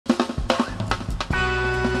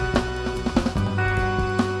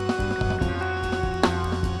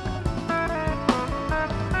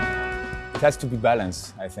It has to be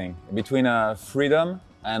balanced, I think, between freedom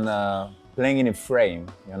and playing in a frame,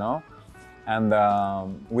 you know? And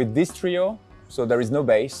with this trio, so there is no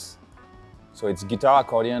bass, so it's guitar,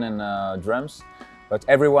 accordion and drums, but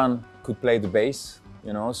everyone could play the bass,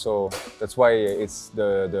 you know, so that's why it's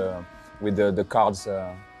the cards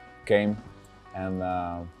came. And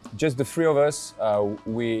just the three of us,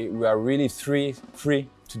 we are really free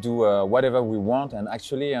to do whatever we want. And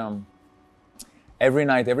actually, every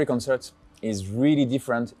night, every concert is really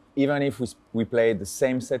different, even if we play the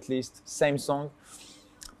same set list, same song.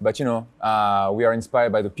 But you know, we are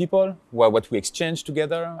inspired by the people, what we exchange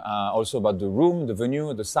together, also about the room, the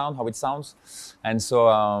venue, the sound, how it sounds. And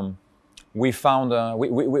so we found,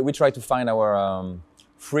 we try to find our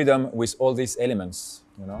freedom with all these elements,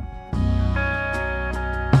 you know.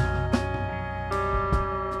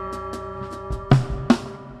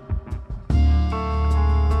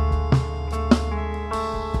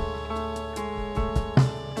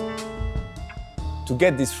 To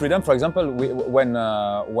get this freedom, for example,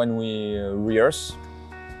 when we rehearse,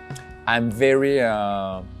 I'm very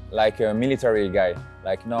like a military guy.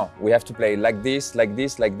 Like, no, we have to play like this, like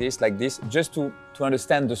this, like this, like this, just to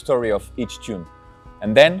understand the story of each tune.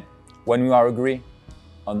 And then, when we are agree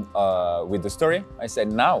on with the story, I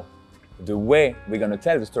said, now, the way we're gonna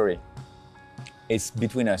tell the story is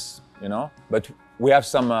between us, you know. But we have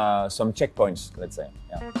some checkpoints, let's say.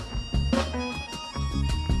 Yeah.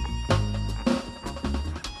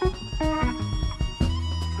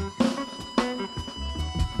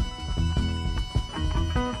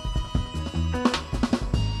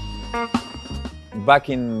 Back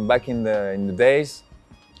in the days,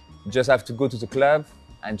 you just have to go to the club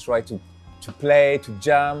and try to play, to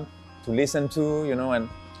jam, to listen to, you know, and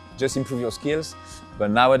just improve your skills.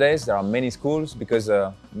 But nowadays there are many schools because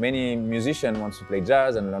many musicians want to play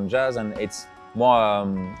jazz and learn jazz, and it's more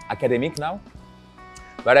academic now.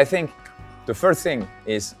 But I think the first thing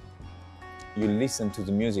is you listen to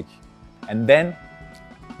the music, and then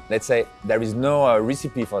let's say there is no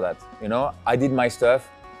recipe for that. You know, I did my stuff.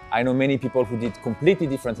 I know many people who did completely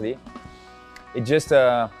differently. It's just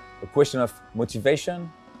a question of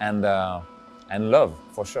motivation and love,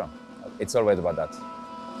 for sure. It's always about that.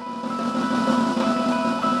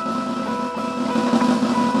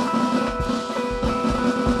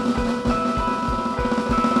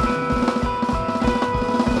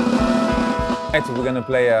 We're gonna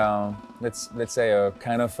play, let's say, a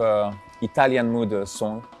kind of Italian mood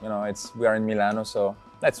song. You know, we are in Milano, so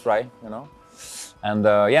let's try. You know. And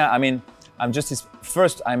yeah, I mean, I'm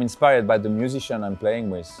inspired by the musician I'm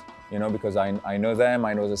playing with, you know, because I know them,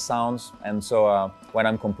 I know the sounds. And so when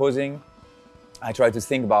I'm composing, I try to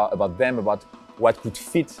think about them, about what could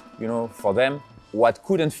fit, you know, for them, what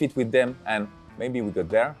couldn't fit with them, and maybe we got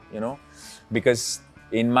there, you know. Because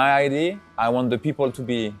in my idea, I want the people to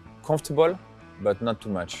be comfortable, but not too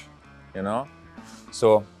much, you know.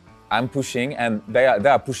 So I'm pushing, and they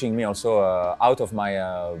are pushing me also out of my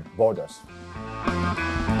borders.